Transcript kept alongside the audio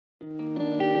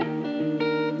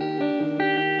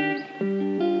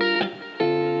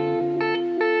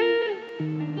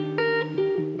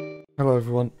Hello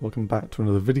everyone, welcome back to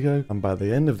another video, and by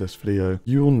the end of this video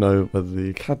you will know whether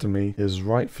the academy is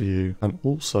right for you, and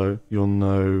also you'll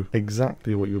know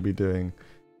exactly what you'll be doing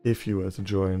if you were to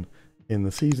join in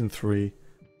the season 3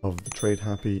 of the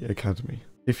TradeHappy Academy.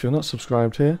 If you're not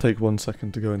subscribed here, take 1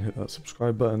 second to go and hit that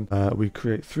subscribe button. We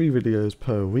create 3 videos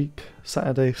per week,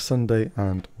 Saturday, Sunday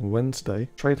and Wednesday.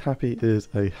 TradeHappy is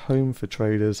a home for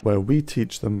traders where we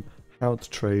teach them how to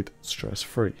trade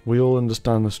stress-free. We all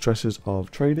understand the stresses of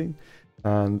trading,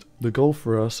 and the goal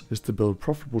for us is to build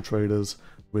profitable traders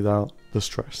without the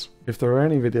stress. If there are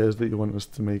any videos that you want us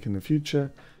to make in the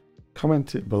future,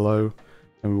 comment it below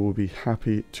and we will be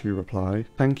happy to reply.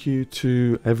 Thank you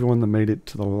to everyone that made it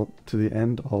to the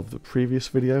end of the previous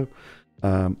video.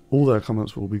 All their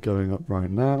comments will be going up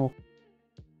right now.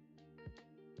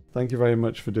 Thank you very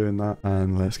much for doing that,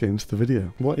 and let's get into the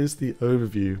video. What is the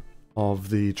overview of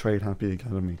the TradeHappy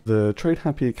Academy? The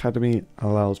TradeHappy Academy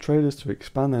allows traders to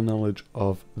expand their knowledge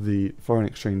of the foreign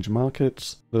exchange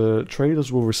markets. The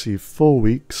traders will receive 4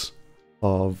 weeks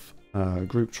of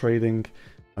group trading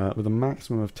with a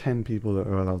maximum of 10 people that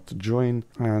are allowed to join,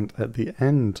 and at the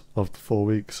end of the 4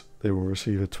 weeks they will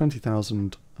receive a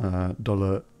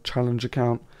 $20,000 challenge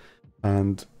account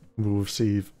and will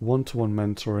receive one-to-one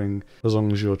mentoring as long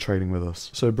as you're trading with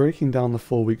us. So breaking down the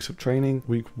 4 weeks of training,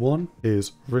 week 1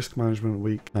 is risk management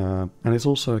week, and it's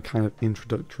also a kind of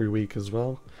introductory week as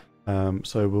well.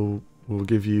 So we'll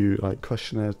give you like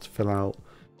questionnaires to fill out.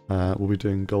 We'll be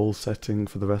doing goal setting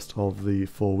for the rest of the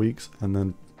 4 weeks, and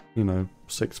then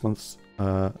 6 months,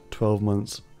 12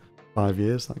 months, 5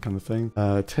 years, that kind of thing.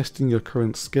 Testing your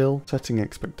current skill, setting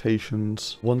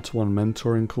expectations, one-to-one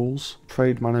mentoring calls,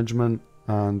 trade management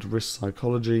and risk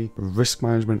psychology, risk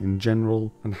management in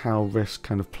general, and how risk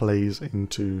kind of plays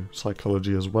into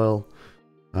psychology as well,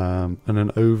 and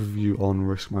an overview on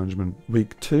risk management.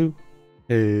 Week 2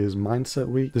 is mindset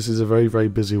week. This is a very, very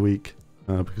busy week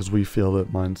because we feel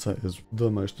that mindset is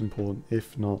the most important,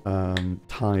 if not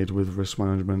tied with risk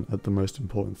management at the most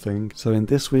important thing. So in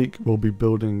this week we'll be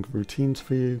building routines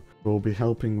for you. We'll be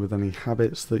helping with any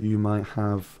habits that you might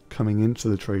have coming into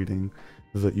the trading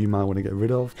that you might want to get rid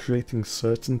of, creating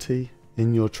certainty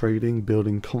in your trading,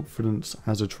 building confidence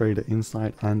as a trader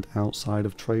inside and outside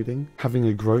of trading, having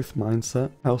a growth mindset,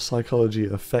 how psychology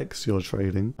affects your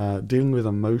trading, dealing with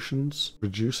emotions,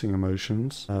 reducing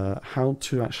emotions, how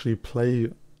to actually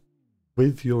play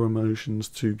with your emotions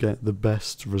to get the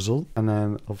best result, and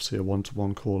then obviously a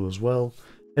one-to-one call as well.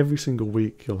 Every single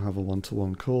week you'll have a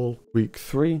one-to-one call. Week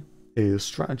 3 is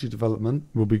strategy development.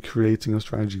 We'll be creating a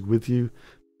strategy with you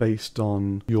based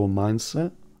on your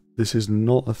mindset. This is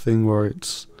not a thing where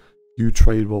it's you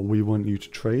trade what we want you to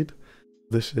trade.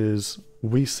 This is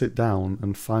we sit down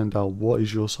and find out what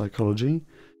is your psychology,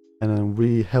 and then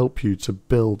we help you to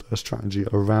build a strategy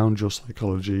around your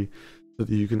psychology so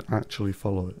that you can actually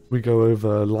follow it. We go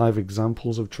over live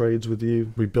examples of trades with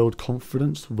you. We build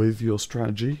confidence with your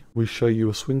strategy. We show you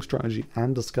a swing strategy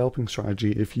and a scalping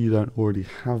strategy if you don't already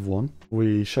have one.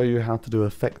 We show you how to do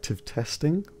effective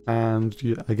testing, and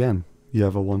you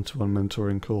have a one-to-one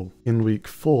mentoring call. In week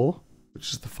 4,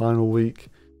 which is the final week,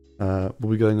 we'll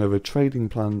be going over trading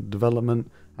plan development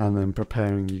and then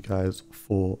preparing you guys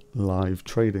for live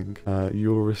trading.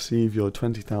 You'll receive your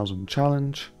 20,000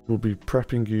 challenge. We'll be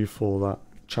prepping you for that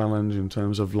challenge in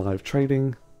terms of live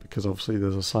trading, because obviously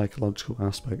there's a psychological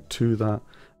aspect to that,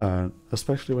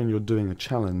 especially when you're doing a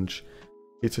challenge.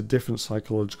 It's a different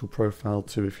psychological profile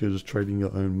to if you're just trading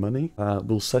your own money.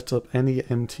 We'll set up any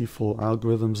MT4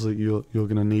 algorithms that you're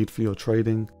going to need for your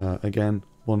trading. Again,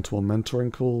 one-to-one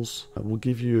mentoring calls. We'll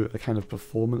give you a kind of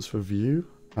performance review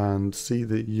and see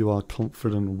that you are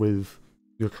confident with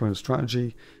your current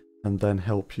strategy, and then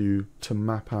help you to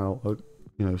map out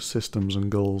systems and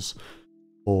goals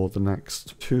for the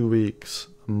next 2 weeks,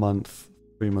 a month,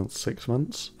 3 months, 6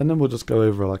 months. And then we'll just go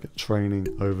over like a training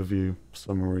overview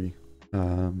summary.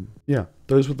 Yeah,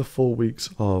 those were the 4 weeks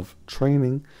of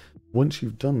training. Once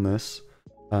you've done this,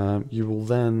 you will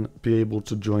then be able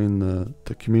to join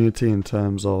the community in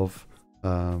terms of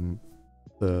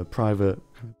the private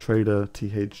trader,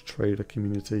 TH trader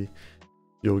community.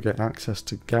 You'll get access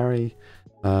to Gary,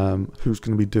 who's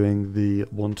going to be doing the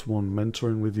one-to-one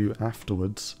mentoring with you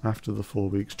afterwards, after the 4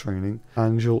 weeks training.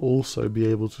 And you'll also be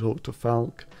able to talk to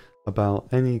Falk about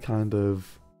any kind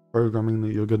of programming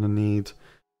that you're going to need,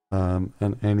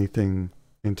 and anything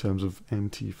in terms of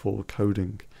MT4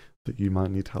 coding that you might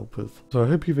need help with. So I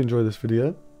hope you've enjoyed this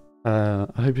video. I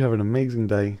hope you have an amazing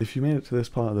day. If you made it to this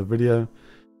part of the video,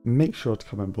 make sure to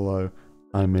comment below,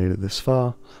 I made it this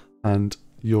far, and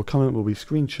your comment will be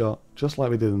screenshot just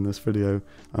like we did in this video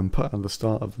and put at the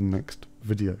start of the next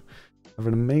video. Have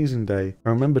an amazing day.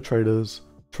 And remember traders,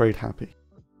 trade happy.